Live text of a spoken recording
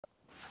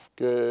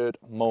Good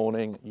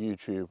morning,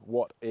 YouTube.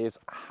 What is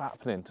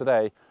happening?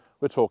 Today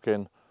we're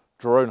talking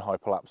drone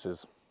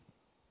hyperlapses.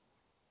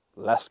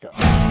 Let's go.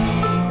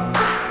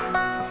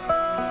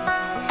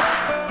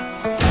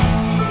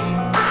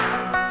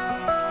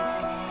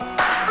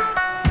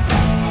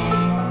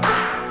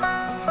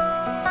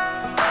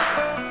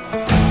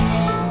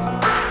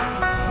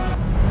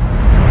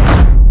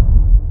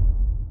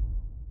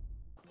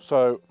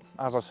 So,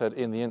 as I said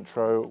in the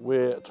intro,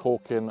 we're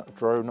talking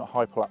drone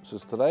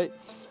hyperlapses today.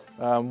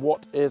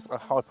 What is a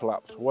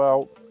hyperlapse?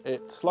 Well,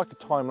 it's like a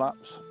time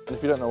lapse, and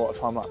if you don't know what a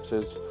time lapse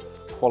is,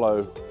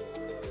 follow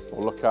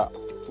or look at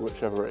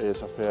whichever it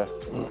is up here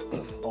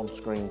on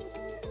screen,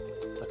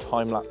 a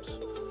time lapse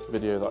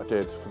video that I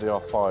did for the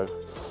R5.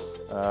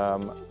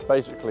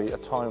 Basically, a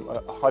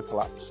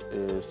hyperlapse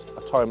is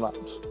a time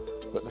lapse,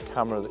 but the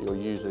camera that you're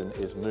using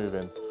is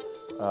moving.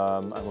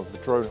 And with the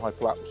drone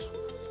hyperlapse,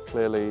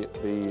 clearly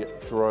the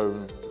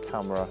drone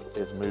camera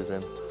is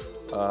moving.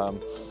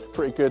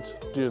 Pretty good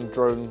doing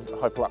drone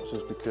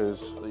hyperlapses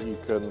because you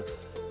can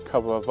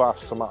cover a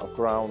vast amount of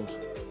ground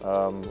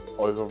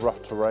over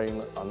rough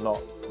terrain and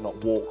not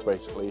walk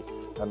basically,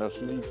 and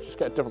you just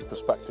get a different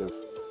perspective.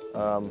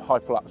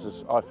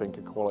 Hyperlapses, I think,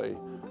 are quality.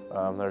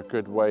 They're a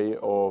good way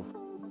of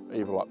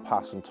either like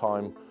passing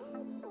time,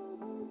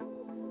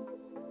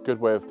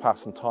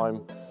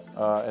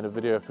 in a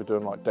video if you're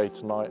doing like day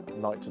to night,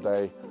 night to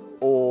day,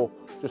 or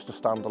just a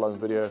standalone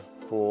video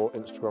for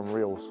Instagram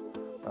Reels.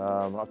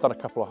 I've done a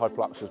couple of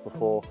hyperlapses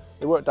before.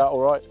 It worked out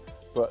all right,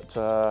 but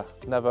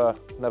never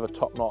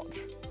top notch,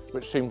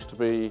 which seems to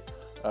be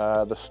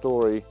the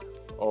story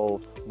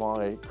of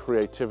my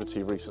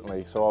creativity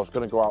recently. So I was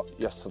going to go out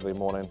yesterday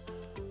morning,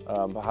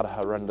 but I had a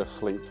horrendous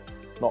sleep,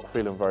 not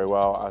feeling very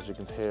well, as you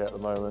can hear at the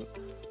moment.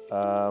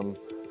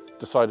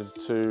 Decided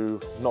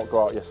to not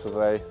go out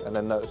yesterday, and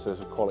then noticed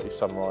there's a quality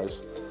sunrise,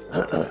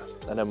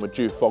 and then we're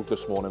due fog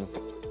this morning,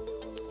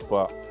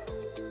 but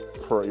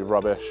pretty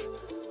rubbish.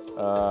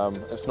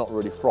 It's not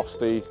really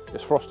frosty.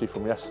 It's frosty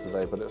from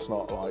yesterday, but it's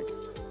not like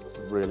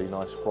really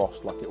nice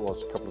frost like it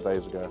was a couple of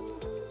days ago.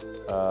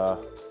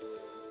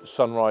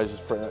 Sunrise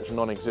is pretty much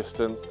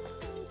non-existent,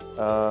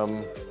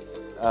 and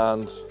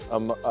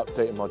I'm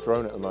updating my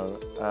drone at the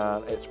moment,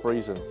 and it's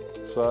freezing.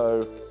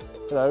 So,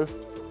 you know,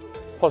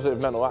 positive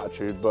mental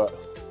attitude, but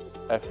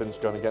everything's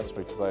going against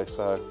me today.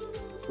 So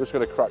we're just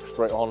going to crack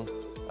straight on,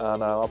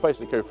 and I'll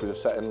basically go through the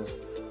settings.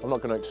 I'm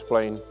not going to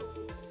explain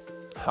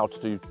how to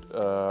do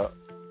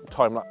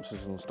time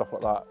lapses and stuff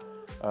like that.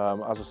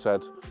 As I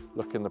said,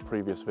 look in the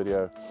previous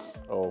video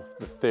of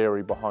the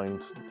theory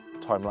behind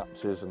time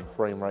lapses and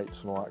frame rates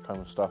and all that kind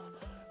of stuff.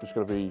 I'm just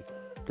going to be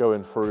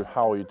going through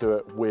how you do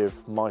it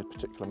with my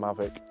particular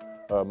Mavic,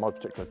 my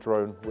particular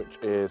drone, which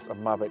is a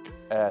Mavic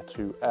Air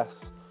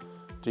 2S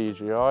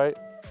DJI.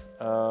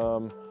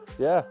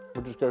 Yeah,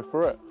 we'll just go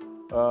through it.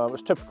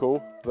 It's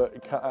typical that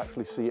you can't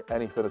actually see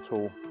anything at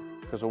all,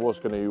 because I was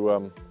going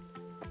to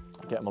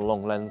get my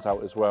long lens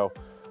out as well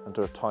and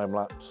do a time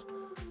lapse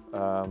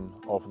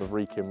of the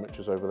Reekin, which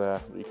is over there,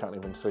 that you can't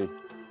even see.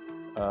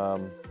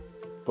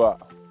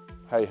 But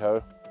hey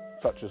ho,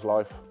 such is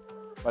life.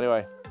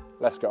 Anyway,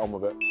 let's get on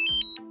with it.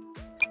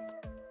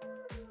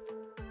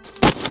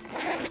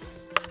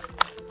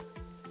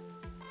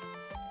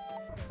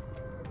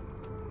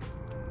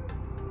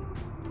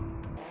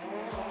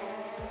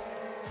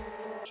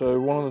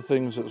 So one of the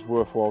things that's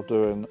worthwhile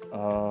doing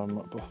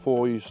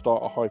before you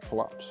start a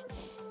hyperlapse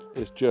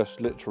is just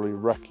literally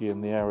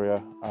recceing the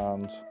area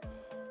and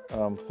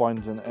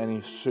finding any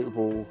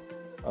suitable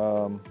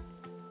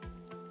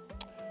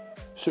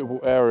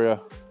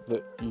area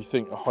that you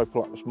think a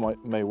hyperlapse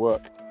may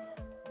work.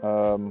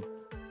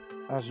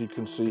 As you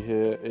can see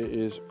here, it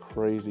is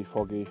crazy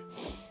foggy,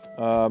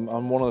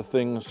 and one of the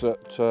things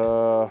that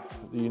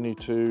you need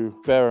to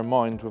bear in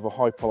mind with a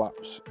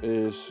hyperlapse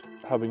is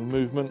having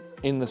movement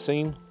in the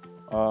scene,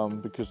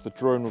 because the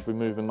drone will be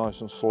moving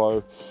nice and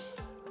slow,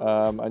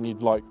 and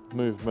you'd like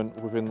movement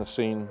within the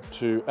scene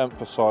to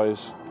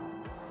emphasize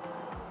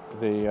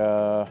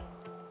the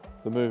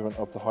movement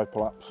of the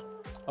hyperlapse.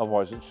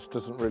 Otherwise it just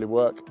doesn't really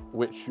work,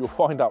 which you'll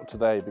find out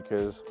today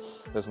because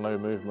there's no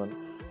movement.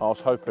 I was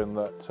hoping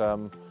that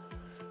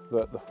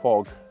that the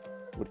fog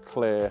would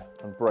clear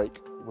and break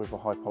with the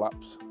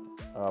hyperlapse,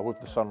 with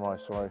the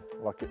sunrise, sorry,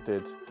 like it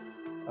did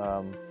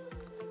a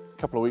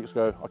couple of weeks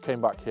ago. I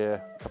came back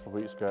here a couple of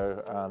weeks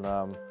ago and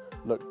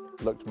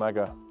looked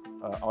mega,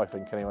 I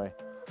think anyway,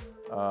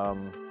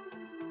 and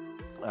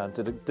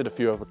did a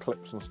few other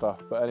clips and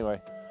stuff. But anyway,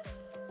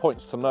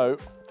 points to note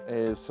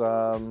is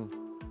have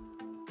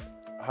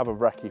a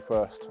recce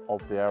first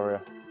of the area,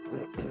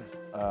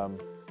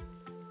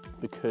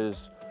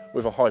 because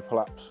with a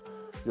hyperlapse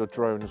your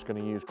drone is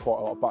going to use quite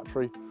a lot of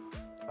battery,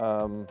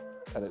 and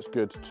it's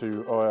good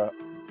to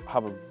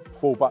have a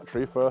full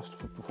battery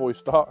first before you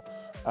start,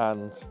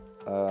 and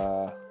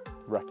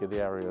recce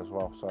the area as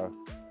well. So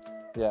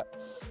yeah,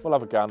 we'll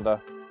have a gander.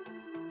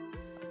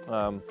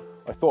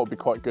 I thought it'd be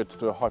quite good to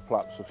do a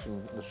hyperlapse of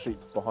the sheep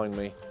behind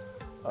me.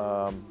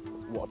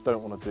 What I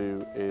don't want to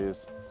do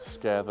is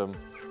scare them,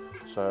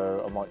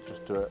 so I might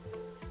just do it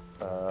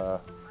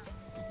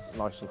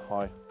nice and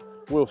high.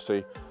 We'll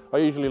see. I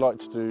usually like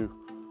to do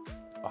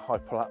a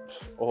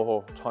hyperlapse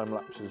or time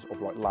lapses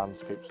of like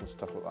landscapes and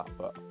stuff like that,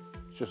 but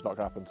it's just not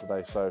going to happen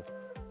today. So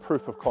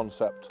proof of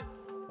concept,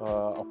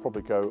 I'll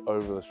probably go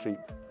over the sheep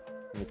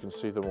and you can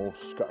see them all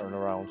scuttering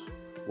around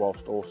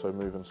whilst also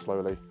moving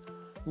slowly.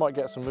 Might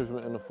get some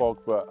movement in the fog,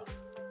 but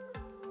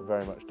I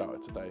very much doubt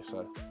it today.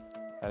 So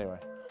anyway,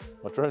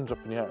 my drone's up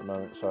in the air at the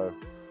moment, so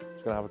I'm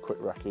just going to have a quick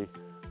recce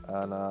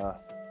and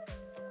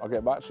I'll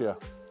get back to you.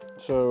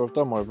 So I've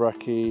done my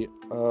recce.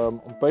 I'm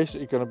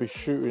basically going to be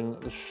shooting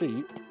the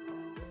sheep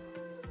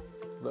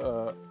that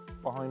are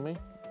behind me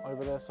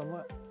over there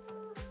somewhere.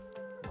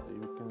 Not that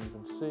you can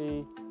even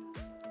see.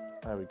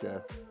 There we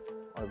go,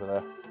 over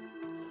there.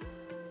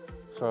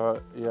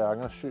 So yeah, I'm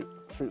going to shoot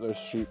those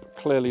sheep.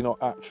 Clearly not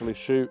actually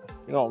shoot,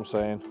 you know what I'm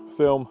saying,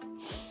 film.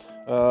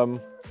 And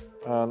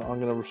I'm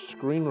going to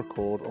screen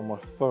record on my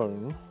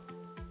phone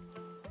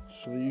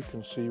so that you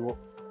can see what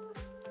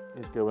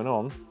is going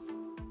on.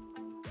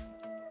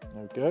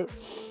 There we go.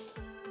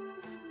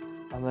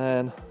 And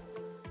then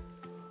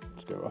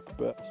let's go up a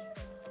bit.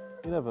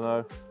 You never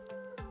know,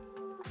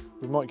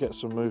 we might get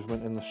some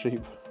movement in the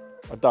sheep.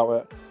 I doubt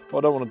it.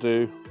 What I don't want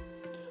to do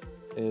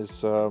is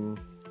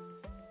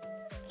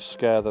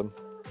scare them,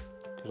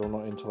 because I'm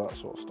not into that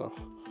sort of stuff.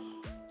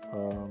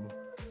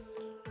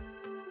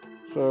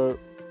 So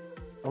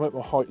I'm at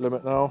my height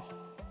limit now.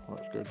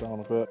 Let's go down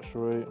a bit,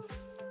 shall we?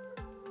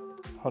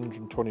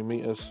 120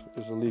 meters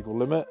is the legal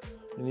limit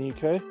in the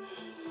UK.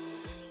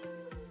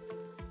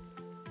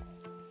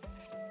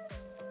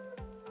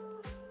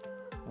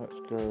 Let's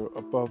go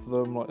above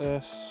them like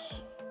this.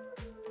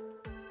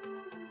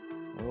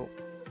 Oh,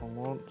 wrong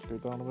one. Let's go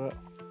down a bit.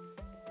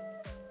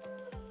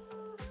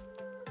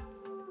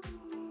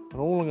 And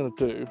all I'm going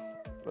to do,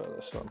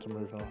 they're starting to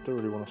move now, I don't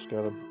really want to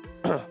scare them.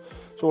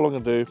 So all I'm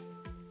going to do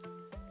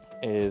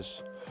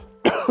is,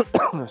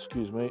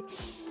 excuse me,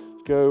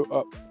 go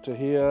up to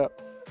here.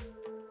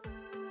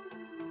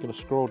 I'm going to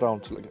scroll down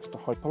till it gets to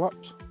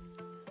hyperlapse.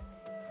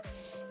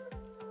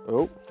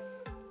 Oh,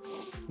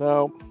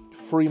 now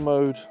free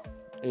mode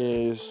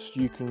is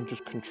you can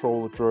just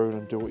control the drone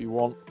and do what you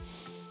want.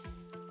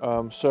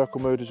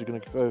 Circle mode is you're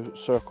going to go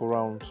circle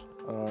around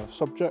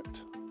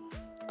subject.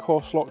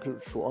 Course lock,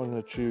 which is what I'm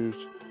going to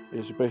choose,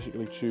 is you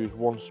basically choose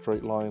one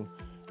straight line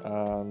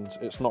and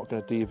it's not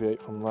going to deviate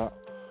from that.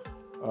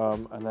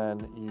 And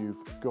then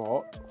you've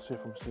got, see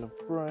if I'm still in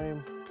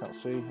frame, can't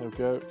see, there we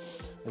go.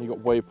 And you've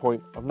got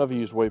waypoint. I've never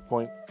used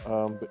waypoint,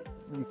 but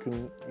you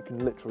can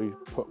literally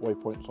put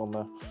waypoints on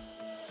there.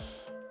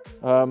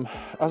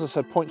 As I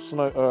said, points to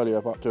note earlier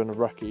about doing a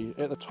recce.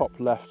 At the top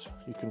left,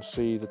 you can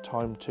see the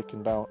time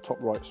ticking down. Top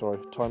right, sorry,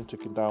 time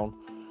ticking down.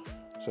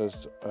 It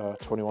says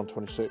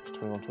 21:26,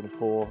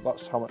 21:24.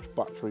 That's how much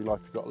battery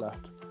life you've got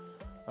left.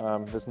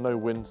 There's no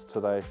wind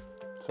today,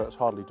 so it's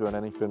hardly doing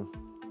anything.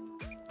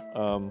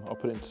 I'll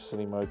put it into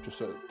cine mode just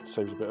so it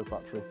saves a bit of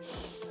battery.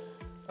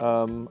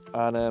 And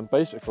then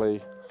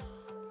basically,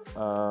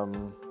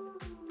 when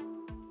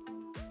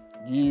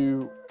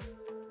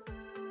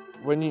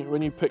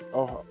you pick,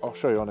 I'll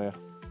show you on here.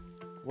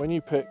 When you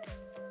pick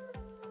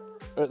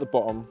at the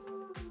bottom,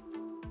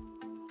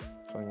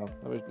 hang on,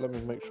 let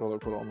me make sure that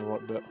I've got it on the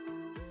right bit.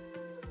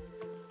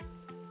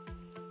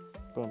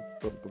 Bum,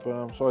 bum, bum,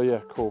 bum. So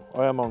yeah, cool.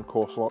 I am on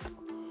course lock.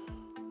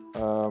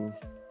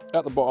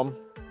 At the bottom,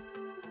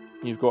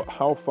 you've got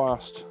how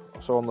fast.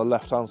 So on the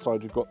left-hand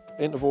side, you've got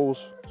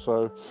intervals.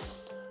 So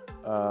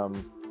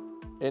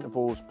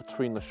intervals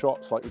between the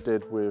shots, like we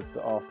did with the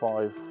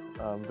R5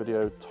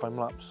 video time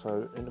lapse.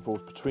 So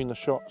intervals between the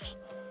shots,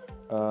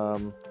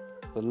 the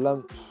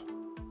length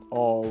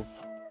of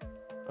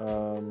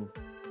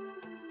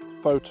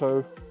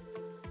photo.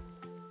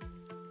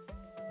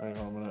 Hang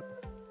on a minute.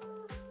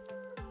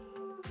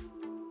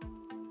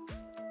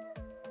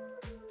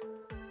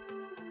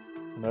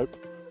 Nope.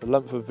 The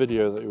length of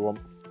video that you want.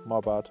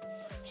 My bad.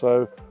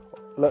 So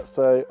let's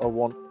say I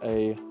want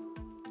a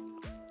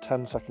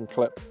 10-second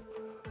clip.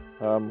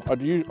 I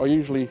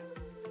usually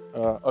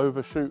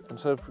overshoot.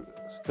 Instead of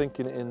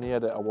thinking in the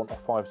edit I want a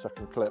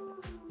 5-second clip,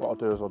 what I'll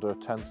do is I'll do a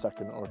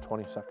 10-second or a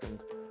 20-second,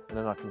 and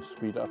then I can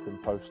speed it up in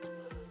post.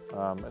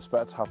 It's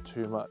better to have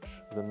too much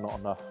than not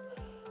enough.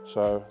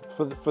 So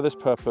for this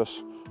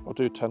purpose, I'll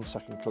do a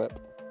 10-second clip,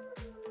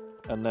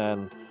 and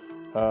then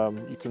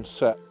you can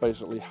set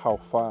basically how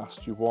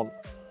fast you want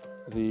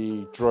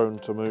the drone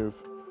to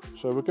move.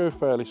 So we'll go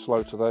fairly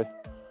slow today.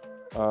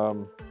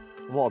 And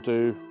what I'll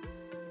do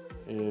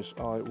is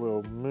I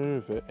will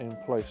move it in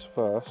place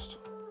first,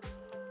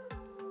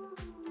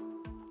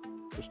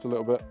 just a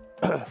little bit.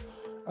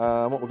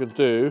 What we're going to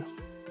do,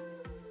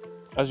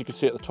 as you can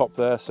see at the top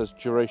there, says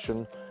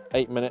duration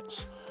 8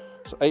 minutes.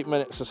 So 8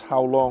 minutes is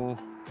how long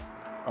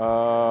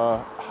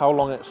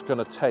it's going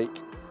to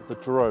take the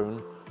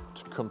drone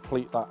to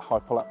complete that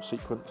hyperlapse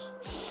sequence.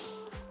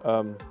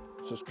 So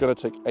it's going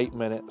to take 8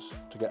 minutes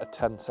to get a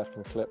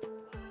 10-second clip.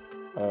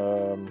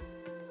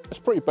 It's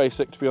pretty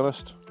basic, to be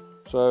honest,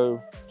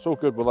 so it's all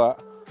good with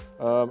that.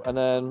 And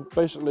then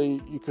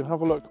basically you can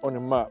have a look on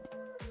your map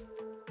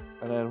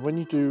And then when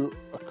you do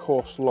a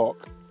course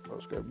lock,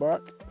 let's go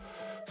back.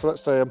 So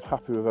let's say I'm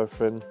happy with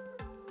everything.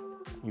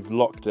 You've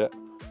locked it.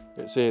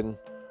 It's in.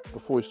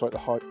 Before you start the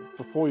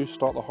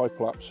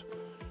hyperlapse,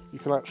 you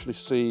can actually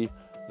see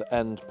the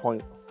end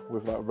point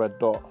with that red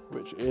dot,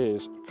 which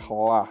is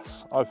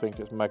class. I think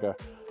it's mega.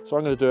 So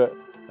I'm going to do it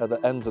at the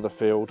end of the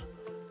field,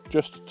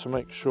 just to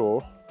make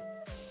sure.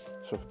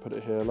 So if I put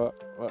it here,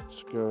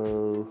 let's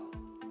go.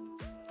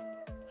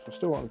 So I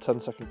still want a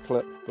 10-second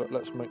clip, but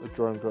let's make the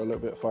drone go a little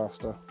bit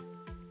faster.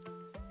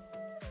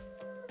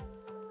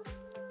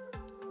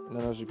 And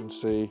then as you can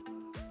see,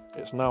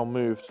 it's now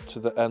moved to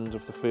the end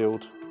of the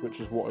field, which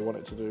is what I want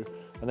it to do.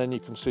 And then you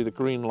can see the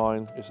green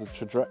line is the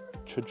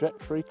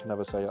trajectory, can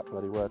never say that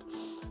bloody word,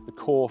 the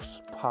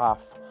course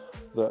path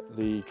that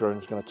the drone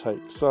is going to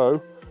take.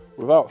 So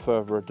without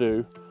further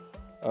ado,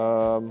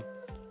 I'm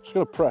just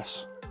going to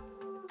press,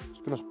 it's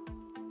going to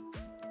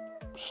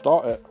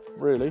start it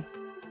really.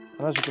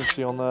 And as you can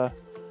see on there,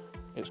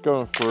 it's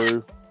going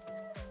through,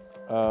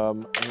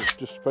 and it's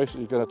just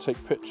basically going to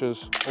take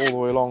pictures all the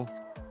way along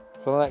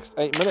for the next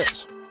 8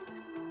 minutes.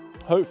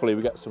 Hopefully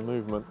we get some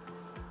movement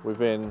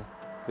within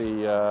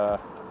the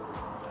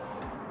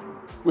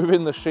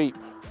sheep,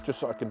 just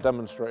so I can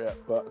demonstrate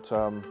it. But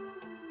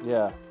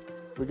yeah,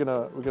 we're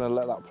gonna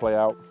let that play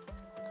out.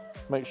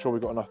 Make sure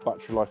we've got enough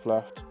battery life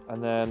left,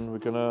 and then we're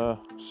gonna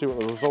see what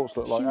the results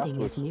look like afterwards.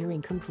 Shooting is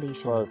nearing completion.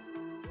 So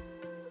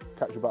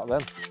catch you back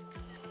then.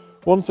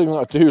 One thing that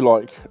I do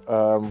like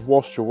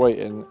whilst you're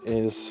waiting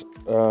is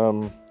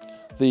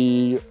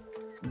the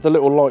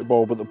little light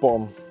bulb at the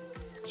bottom.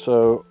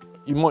 So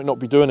you might not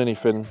be doing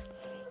anything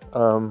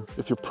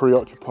if you're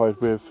preoccupied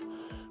with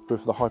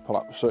the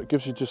hyperlapse. So it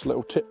gives you just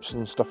little tips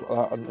and stuff like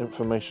that, and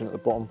information at the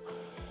bottom,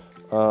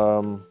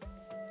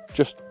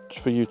 just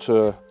for you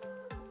to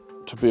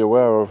be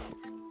aware of.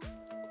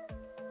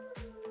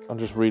 I'm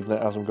just reading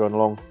it as I'm going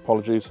along,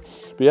 apologies.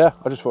 But yeah,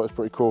 I just thought it was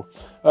pretty cool.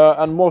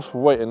 And whilst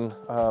we're waiting,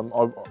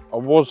 I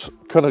was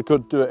gonna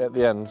do it at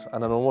the end,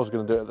 and then I was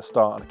gonna do it at the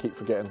start, and I keep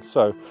forgetting.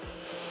 So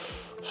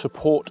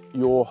support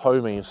your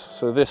homies.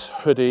 So this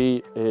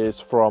hoodie is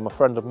from a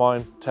friend of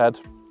mine, Ted.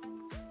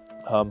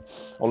 I'll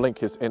link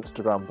his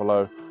Instagram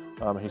below.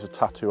 He's a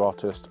tattoo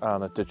artist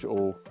and a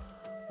digital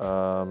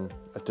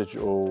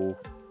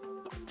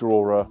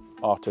drawer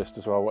artist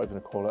as well, whatever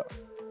you call it,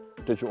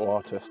 digital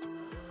artist.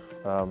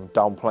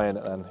 Downplaying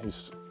it then,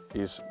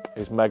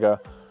 he's mega.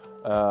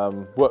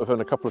 Worked with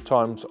him a couple of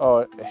times.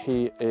 Oh,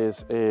 he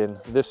is in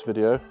this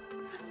video,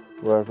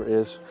 wherever it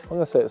is. I'm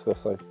going to say it's this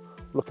side.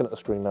 Looking at the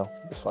screen now,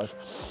 this side.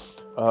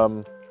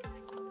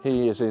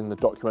 He is in the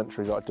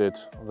documentary that I did,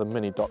 the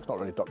mini doc, not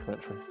really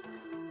documentary.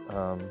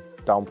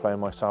 Downplaying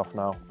myself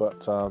now, but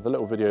the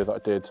little video that I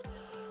did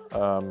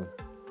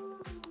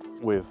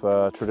with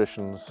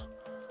Traditions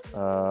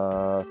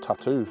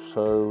tattoos.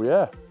 So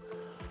yeah,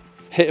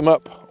 hit him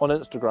up on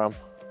Instagram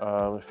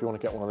if you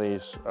want to get one of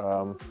these.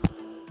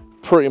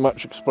 Pretty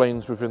much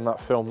explains within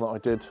that film that I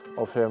did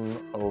of him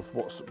of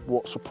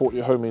what support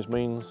your homies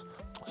means.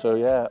 So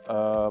yeah,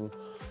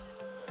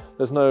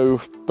 there's no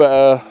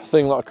better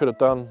thing that I could have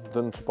done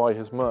than to buy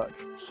his merch.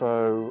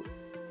 So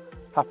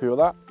happy with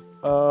that.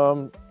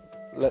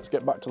 Let's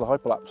get back to the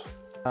hyperlapse.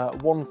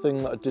 One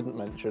thing that I didn't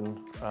mention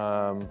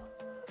that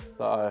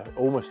I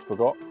almost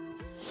forgot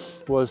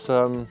was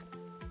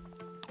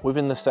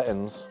within the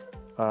settings,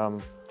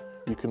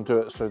 you can do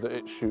it so that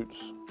it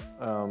shoots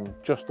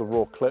just the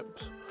raw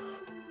clips,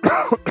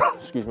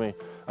 excuse me,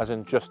 as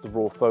in just the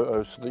raw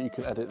photos, so that you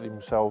can edit them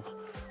yourself,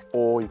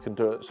 or you can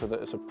do it so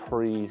that it's a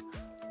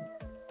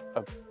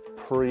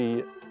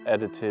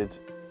pre-edited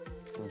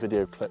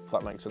video clip, if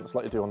that makes sense,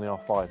 like you do on the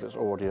R5. It's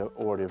already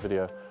a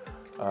video,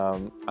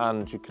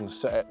 and you can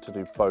set it to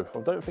do both.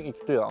 I don't think you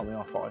can do that on the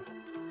R5.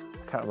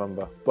 I can't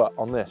remember, but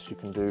on this you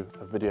can do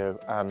a video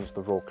and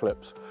the raw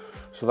clips,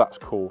 so that's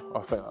cool. I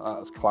think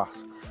that's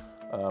class,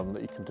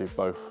 that you can do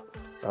both.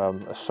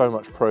 There's so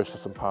much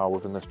processing power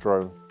within this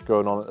drone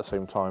going on at the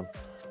same time.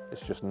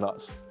 It's just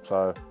nuts.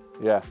 So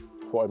yeah,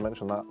 thought I'd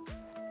mention that.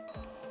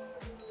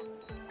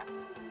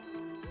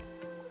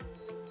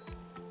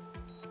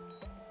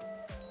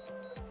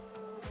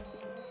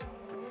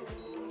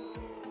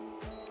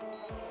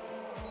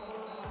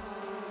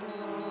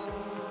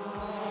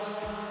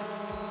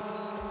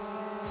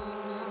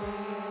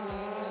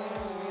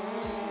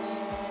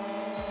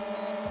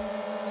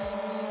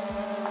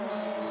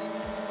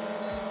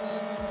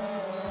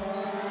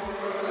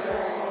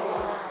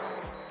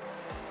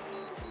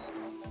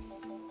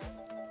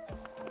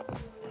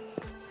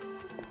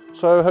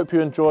 So I hope you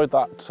enjoyed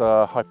that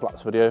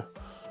hyperlapse video.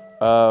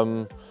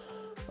 I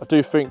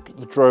do think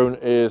the drone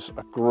is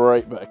a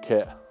great bit of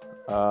kit.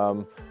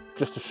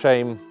 Just a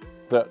shame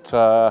that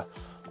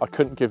I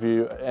couldn't give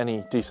you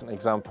any decent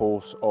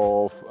examples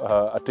of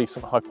a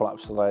decent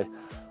hyperlapse today.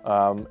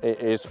 It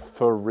is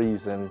for a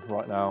reason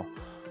right now.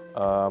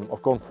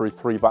 I've gone through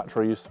 3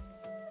 batteries,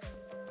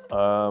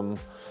 but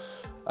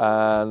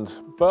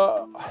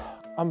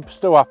I'm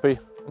still happy.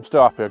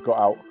 I got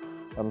out.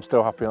 I'm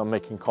still happy I'm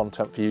making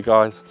content for you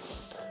guys.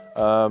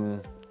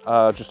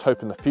 just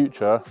hope in the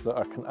future that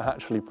I can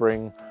actually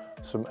bring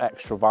some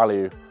extra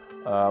value.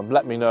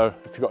 Let me know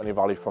if you've got any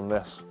value from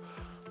this.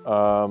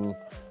 But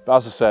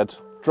as I said,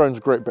 drone's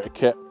a great bit of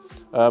kit.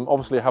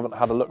 Obviously I haven't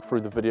had a look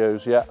through the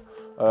videos yet,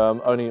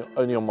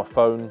 only on my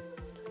phone,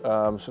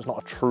 so it's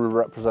not a true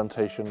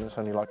representation, it's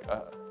only like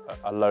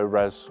a low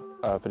res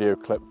video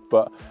clip,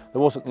 but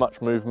there wasn't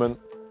much movement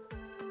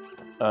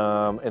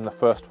in the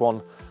first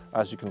one,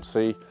 as you can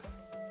see.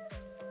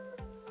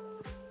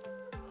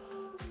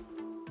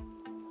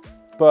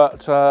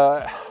 But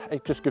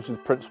it just gives you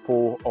the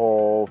principle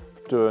of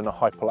doing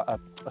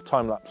a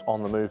time lapse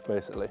on the move,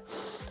 basically.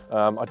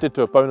 I did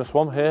do a bonus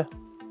one here,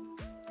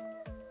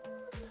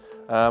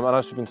 and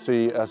as you can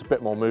see, there's a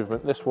bit more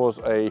movement. This was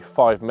a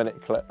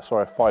 5-minute clip,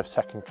 sorry, a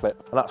 5-second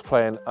clip, and that's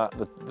playing at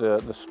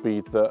the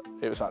speed that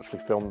it was actually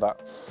filmed at.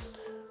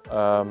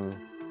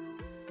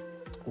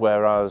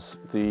 Whereas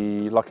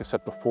like I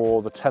said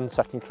before, the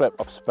 10-second clip,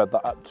 I've sped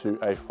that up to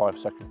a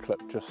 5-second clip,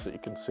 just so you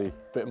can see a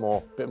bit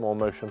more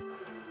motion.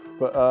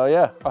 But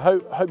yeah, I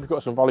hope you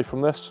got some value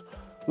from this.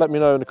 Let me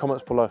know in the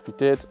comments below if you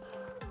did.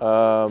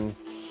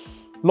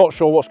 Not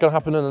sure what's going to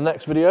happen in the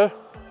next video.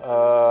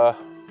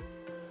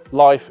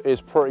 Life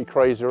is pretty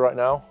crazy right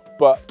now,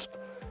 but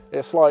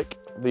it's like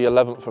the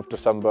 11th of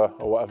December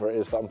or whatever it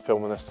is that I'm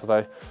filming this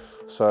today.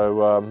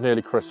 So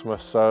nearly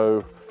Christmas,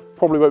 so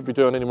probably won't be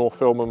doing any more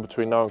filming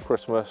between now and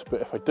Christmas, but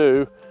if I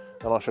do,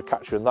 then I shall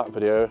catch you in that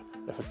video.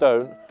 If I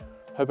don't,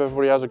 hope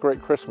everybody has a great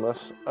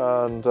Christmas,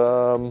 and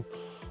I'm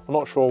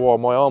not sure why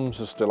my arms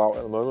are still out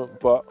at the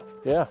moment, but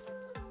yeah,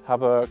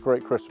 have a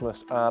great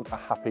Christmas and a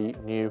happy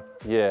new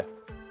year.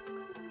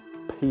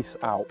 Peace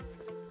out.